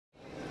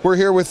We're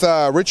here with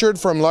Richard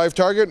from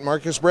LiveTarget,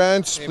 Markus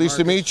Brants. Hey, Pleased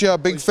to Markus. meet you.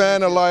 Big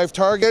fan of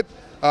LiveTarget.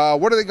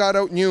 What do they got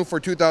out new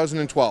for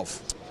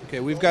 2012? Okay,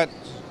 we've got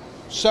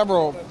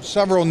several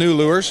new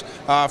lures.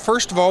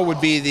 First of all would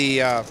be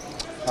the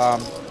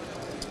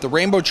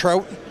rainbow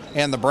trout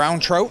and the brown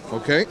trout.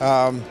 Okay.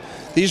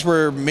 These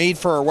were made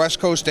for our West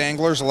Coast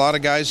anglers, a lot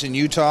of guys in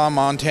Utah,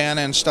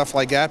 Montana, and stuff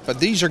like that, but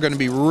these are going to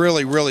be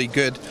really, really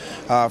good.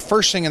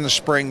 First thing in the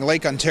spring,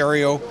 Lake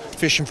Ontario,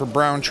 fishing for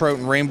brown trout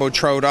and rainbow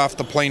trout off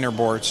the planer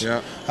boards.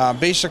 Yeah.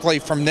 Basically,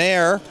 from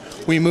there,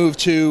 we move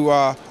to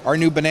our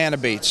new banana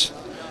baits.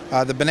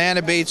 The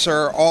banana baits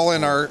are all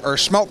in our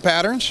smelt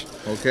patterns.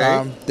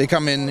 Okay. They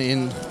come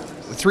in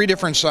 3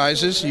 different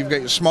sizes. You've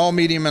got your small,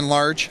 medium, and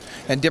large,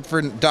 and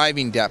different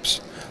diving depths.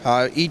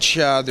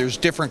 There's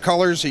different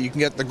colors. So you can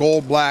get the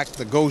gold black,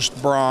 the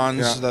ghost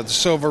bronze, the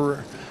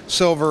silver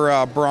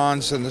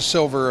bronze, and the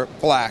silver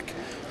black.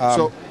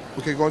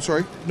 Okay, go on.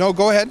 Sorry. No,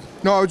 go ahead.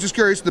 No, I was just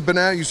curious. The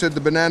banana, you said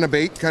the banana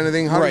bait kind of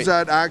thing. How does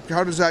that act?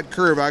 How does that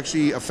curve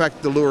actually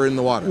affect the lure in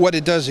the water? What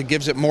it does, it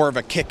gives it more of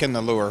a kick in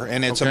the lure,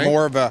 and it's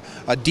more of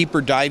a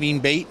deeper diving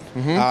bait.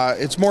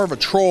 It's more of a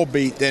troll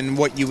bait than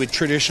what you would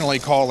traditionally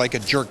call like a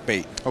jerk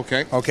bait.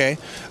 Okay. Okay.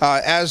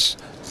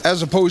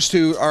 As opposed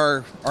to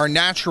our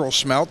natural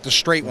smelt, the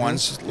straight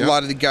ones, a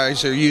lot of the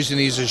guys are using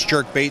these as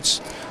jerk baits,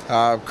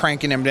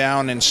 cranking them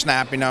down and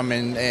snapping them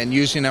and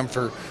using them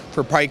for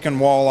pike and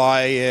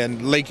walleye,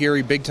 and Lake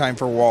Erie big time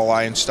for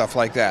walleye and stuff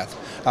like that.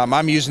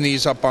 I'm using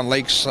these up on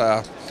lakes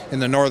in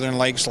the northern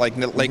lakes like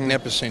Lake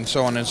Nipissing,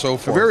 so on and so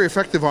forth. They're very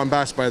effective on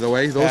bass, by the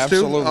way. Those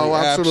two? Oh,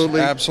 absolutely.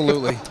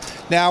 Absolutely.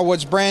 Now,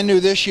 what's brand new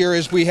this year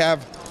is we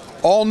have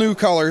all new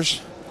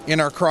colors in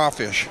our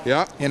crawfish,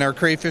 in our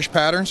crayfish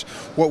patterns.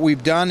 What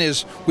we've done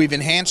is we've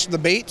enhanced the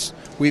baits.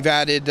 We've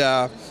added,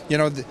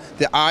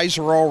 the eyes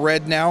are all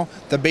red now.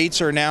 The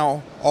baits are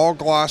now all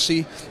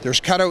glossy. There's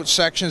cutout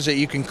sections that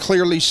you can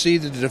clearly see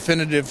the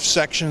definitive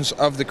sections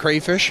of the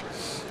crayfish.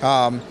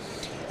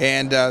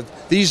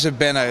 These have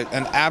been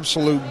an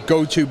absolute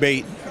go-to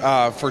bait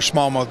for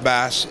smallmouth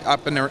bass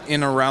up in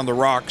and around the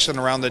rocks and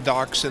around the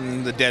docks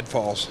and the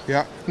deadfalls.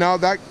 Yeah. Now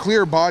that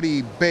clear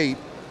body bait,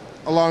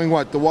 allowing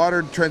what, the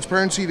water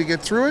transparency to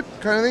get through it,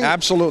 kind of thing?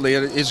 Absolutely.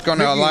 It's going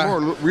to allow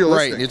more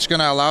realistic. Right. It's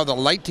going to allow the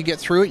light to get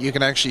through it. You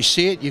can actually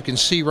see it. You can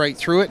see right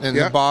through it in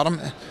the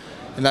bottom,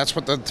 and that's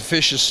what the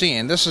fish is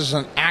seeing. This is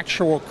an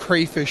actual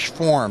crayfish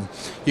form.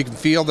 You can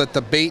feel that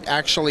the bait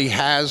actually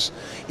has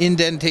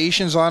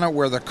indentations on it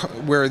where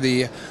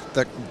the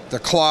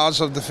claws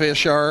of the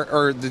fish are,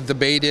 or the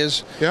bait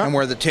is, and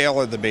where the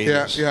tail of the bait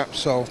is.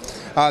 So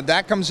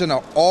that comes in a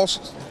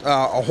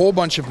whole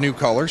bunch of new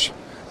colors.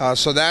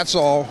 So that's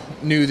all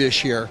new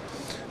this year.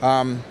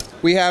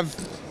 We have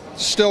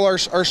still our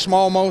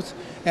smallmouth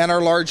and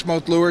our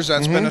largemouth lures.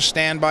 That's been a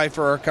standby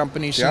for our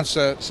company since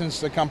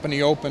the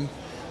company opened.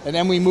 And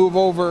then we move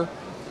over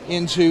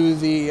into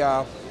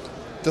the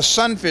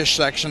sunfish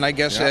section, I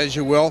guess, as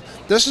you will.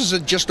 This is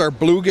just our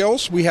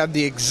bluegills. We have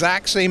the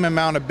exact same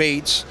amount of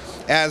baits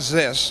as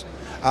this,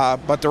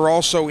 but they're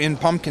also in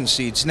pumpkin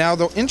seeds. Now,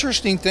 the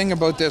interesting thing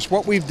about this,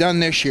 what we've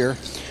done this year,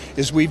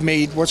 is we've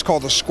made what's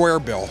called a square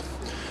bill.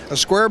 A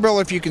square bill,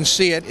 if you can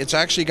see it, it's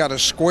actually got a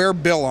square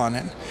bill on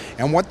it.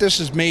 And what this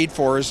is made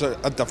for is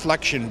a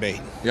deflection bait.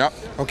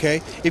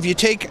 Okay? If you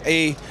take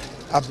a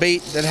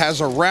bait that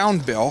has a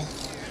round bill,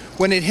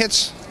 when it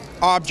hits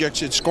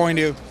objects, it's going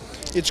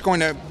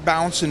to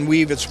bounce and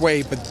weave its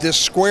way. But this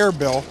square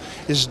bill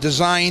is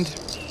designed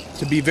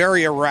to be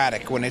very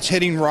erratic. When it's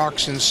hitting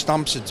rocks and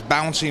stumps, it's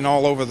bouncing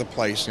all over the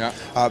place.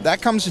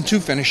 That comes in 2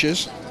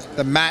 finishes,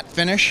 the matte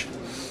finish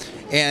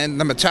and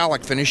the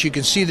metallic finish. You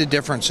can see the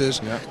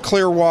differences.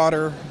 Clear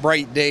water,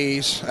 bright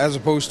days, as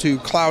opposed to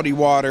cloudy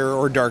water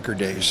or darker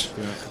days.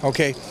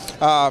 Okay,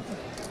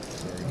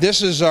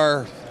 this is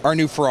our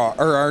new frog,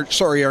 or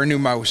our new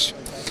mouse.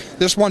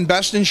 This one,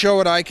 best in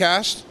show at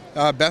ICAST,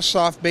 best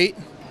soft bait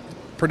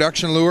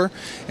production lure.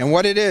 And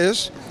what it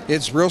is,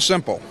 it's real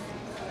simple.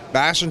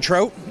 Bass and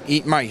trout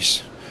eat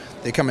mice.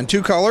 They come in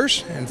 2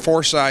 colors and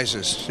 4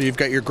 sizes. So you've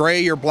got your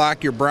gray, your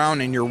black, your brown,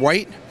 and your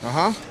white.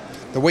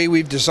 The way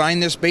we've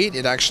designed this bait,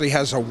 it actually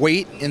has a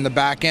weight in the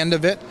back end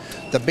of it.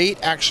 The bait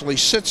actually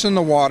sits in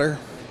the water,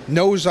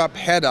 nose up,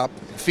 head up,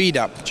 feet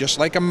up, just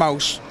like a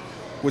mouse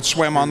would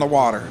swim on the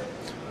water.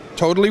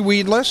 Totally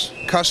weedless,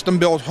 custom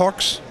built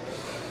hooks.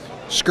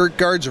 Skirt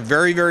guards are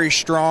very, very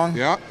strong.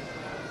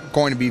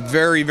 Going to be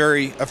very,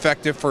 very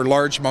effective for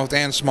largemouth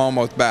and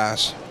smallmouth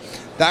bass.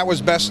 That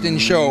was best in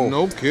show.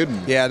 No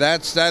kidding. Yeah,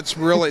 that's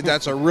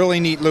a really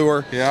neat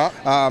lure.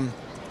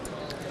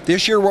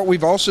 This year, what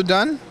we've also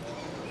done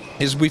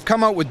is we've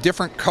come out with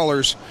different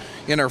colors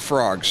in our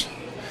frogs.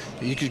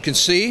 You can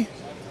see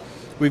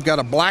we've got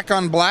a black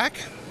on black.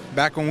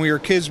 Back when we were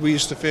kids, we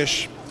used to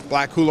fish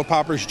black hula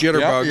poppers,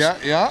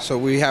 jitterbugs. So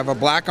we have a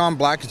black on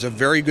black. It's a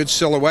very good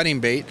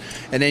silhouetting bait.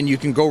 And then you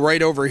can go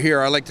right over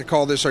here. I like to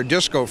call this our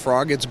disco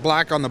frog. It's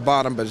black on the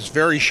bottom, but it's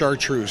very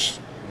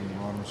chartreuse.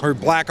 Or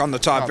black on the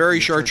top,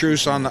 very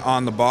chartreuse on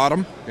the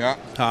bottom.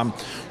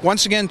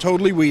 Once again,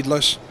 totally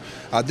weedless.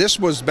 This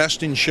was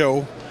best in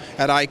show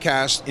at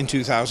iCast in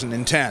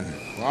 2010.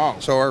 Wow.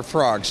 So our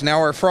frogs. Now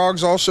our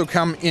frogs also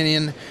come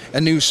in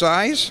a new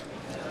size.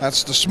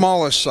 That's the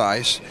smallest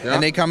size,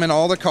 and they come in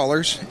all the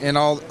colors and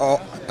all.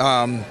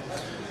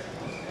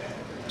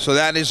 So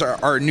that is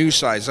our new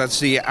size. That's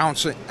the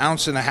ounce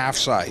and a half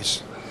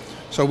size.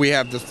 So we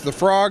have the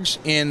frogs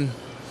in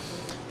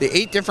the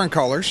 8 different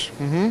colors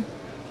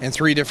and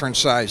 3 different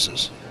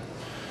sizes.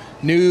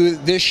 New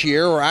this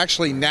year, or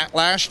actually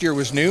last year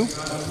was new,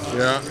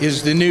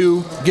 is the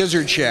new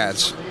gizzard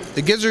shads.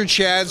 The gizzard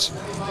shads,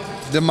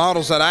 the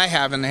models that I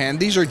have in hand,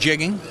 these are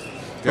jigging,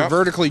 for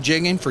vertically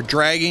jigging, for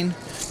dragging.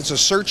 It's a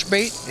search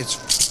bait. It's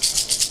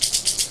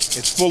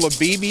full of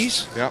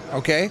BBs.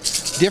 Okay,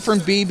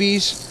 different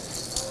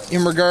BBs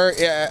in regard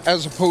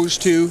as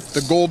opposed to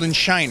the golden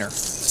shiner.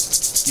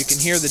 You can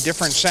hear the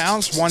different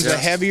sounds. One's a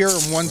heavier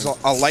and one's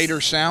a lighter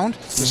sound.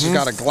 This has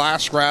got a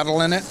glass rattle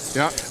in it.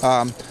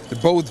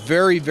 They're both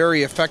very,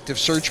 very effective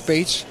search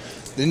baits.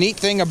 The neat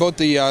thing about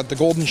the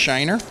golden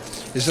shiner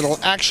is it'll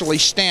actually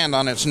stand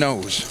on its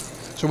nose.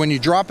 So when you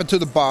drop it to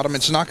the bottom,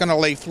 it's not going to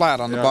lay flat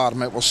on the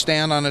bottom. It will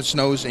stand on its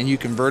nose, and you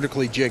can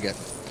vertically jig it.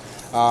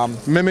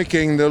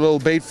 Mimicking the little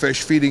bait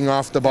fish feeding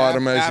off the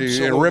bottom as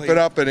you rip it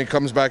up and it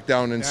comes back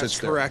down and sits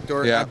there. That's correct.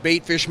 Or a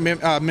bait fish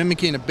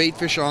mimicking a bait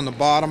fish on the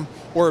bottom,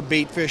 or a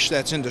bait fish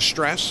that's in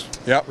distress.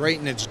 Right,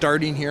 and it's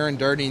darting here and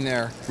darting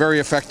there. Very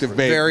effective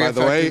bait, by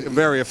the way.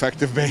 Very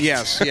effective bait.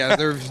 Yes,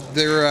 they're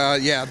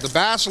the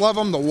bass love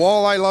them, the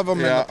walleye love them,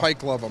 and the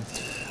pike love them.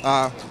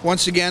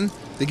 Once again,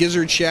 the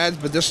gizzard shads,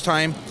 but this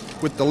time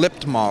with the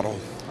lipped model.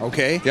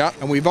 Okay.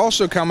 And we've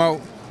also come out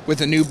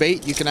with a new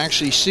bait. You can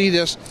actually see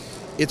this.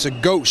 It's a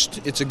ghost.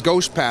 It's a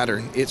ghost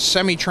pattern. It's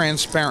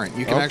semi-transparent.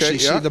 You can actually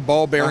see the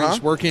ball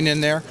bearings working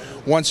in there.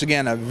 Once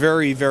again, a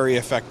very, very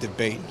effective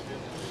bait.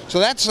 So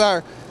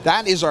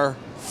that is our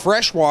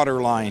freshwater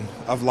line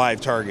of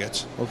live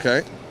targets.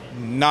 Okay.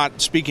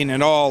 Not speaking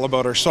at all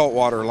about our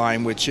saltwater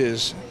line, which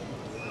is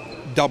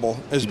double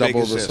as big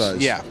as this. Size.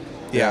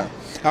 Yeah.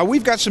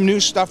 We've got some new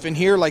stuff in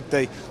here, like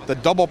the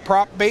double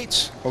prop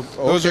baits.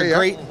 Those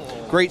are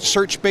great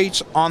search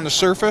baits on the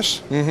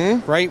surface,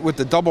 right, with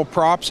the double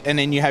props, and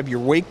then you have your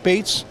wake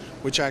baits,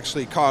 which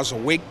actually cause a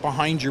wake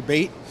behind your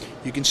bait.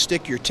 You can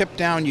stick your tip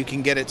down, you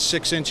can get it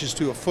 6 inches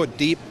to a foot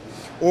deep,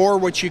 or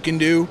what you can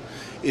do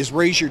is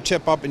raise your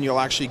tip up and you'll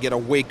actually get a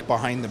wake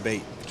behind the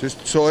bait.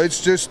 So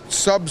it's just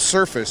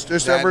subsurface,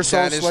 ever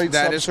so slight subsurface.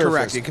 That is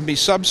correct. It can be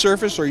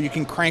subsurface, or you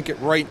can crank it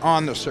right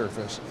on the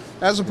surface.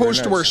 As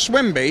opposed to our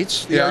swim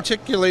baits, the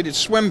articulated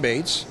swim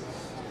baits,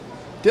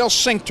 they'll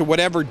sink to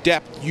whatever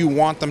depth you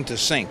want them to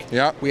sink.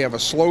 We have a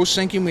slow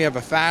sinking, we have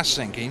a fast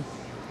sinking,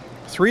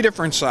 3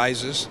 different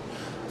sizes,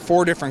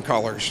 4 different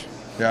colors.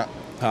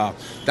 That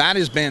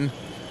has been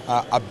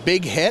a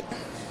big hit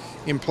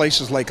in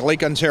places like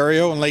Lake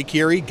Ontario and Lake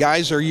Erie.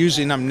 Guys are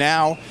using them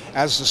now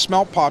as the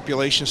smelt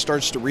population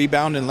starts to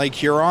rebound in Lake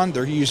Huron.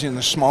 They're using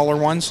the smaller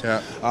ones.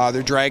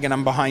 They're dragging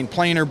them behind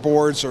planer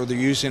boards, or they're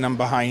using them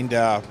behind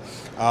the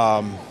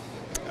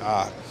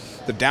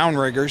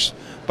downriggers.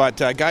 But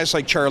guys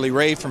like Charlie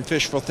Ray from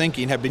Fishful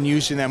Thinking have been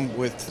using them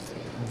with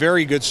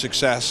very good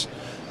success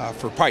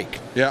for pike.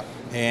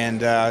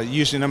 And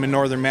using them in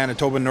northern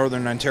Manitoba,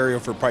 northern Ontario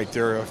for pike.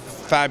 They're a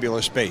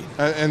fabulous bait.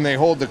 And they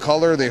hold the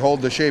color, they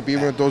hold the shape,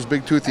 even with those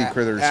big toothy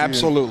critters.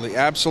 Absolutely,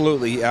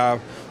 absolutely.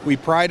 We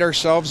pride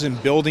ourselves in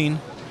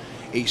building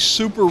a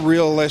super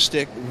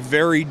realistic,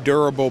 very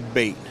durable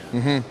bait.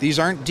 These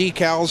aren't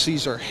decals,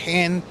 these are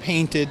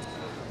hand-painted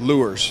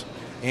lures.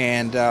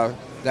 And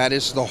that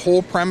is the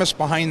whole premise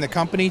behind the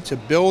company, to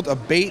build a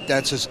bait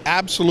that's as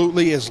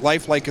absolutely as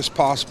lifelike as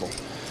possible.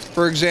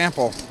 For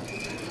example,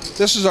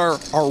 this is our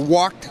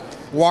walk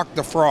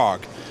the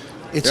frog.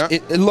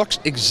 It looks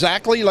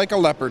exactly like a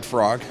leopard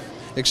frog,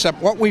 except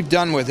what we've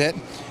done with it,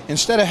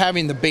 instead of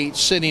having the bait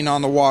sitting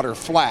on the water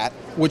flat,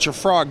 which a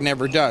frog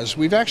never does,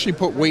 we've actually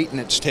put weight in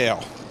its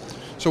tail.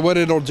 So what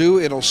it'll do,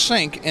 it'll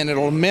sink and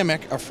it'll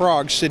mimic a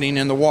frog sitting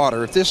in the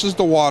water. If this is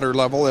the water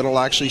level, it'll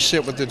actually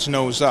sit with its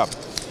nose up.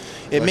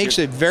 It makes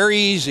it very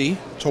easy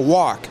to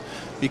walk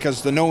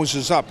because the nose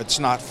is up, it's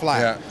not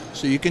flat.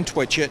 So you can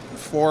twitch it,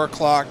 4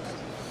 o'clock.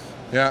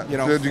 You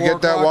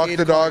get that walk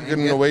the dog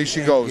and away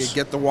she goes. You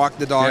get the walk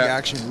the dog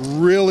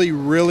action. Really,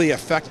 really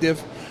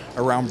effective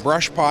around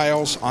brush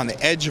piles, on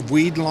the edge of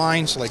weed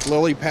lines like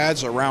lily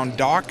pads, around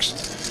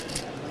docks.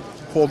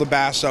 Pull the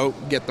bass out,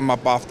 get them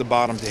up off the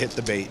bottom to hit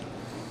the bait.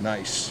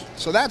 Nice.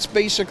 So that's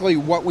basically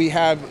what we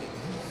have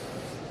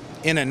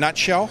in a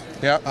nutshell.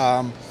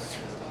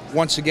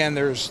 Once again,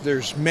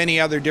 there's many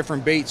other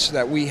different baits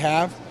that we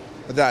have,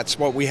 but that's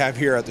what we have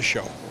here at the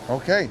show.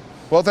 Okay.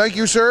 Well, thank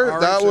you, sir.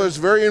 That was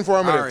very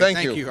informative.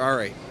 Thank you. All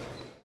right.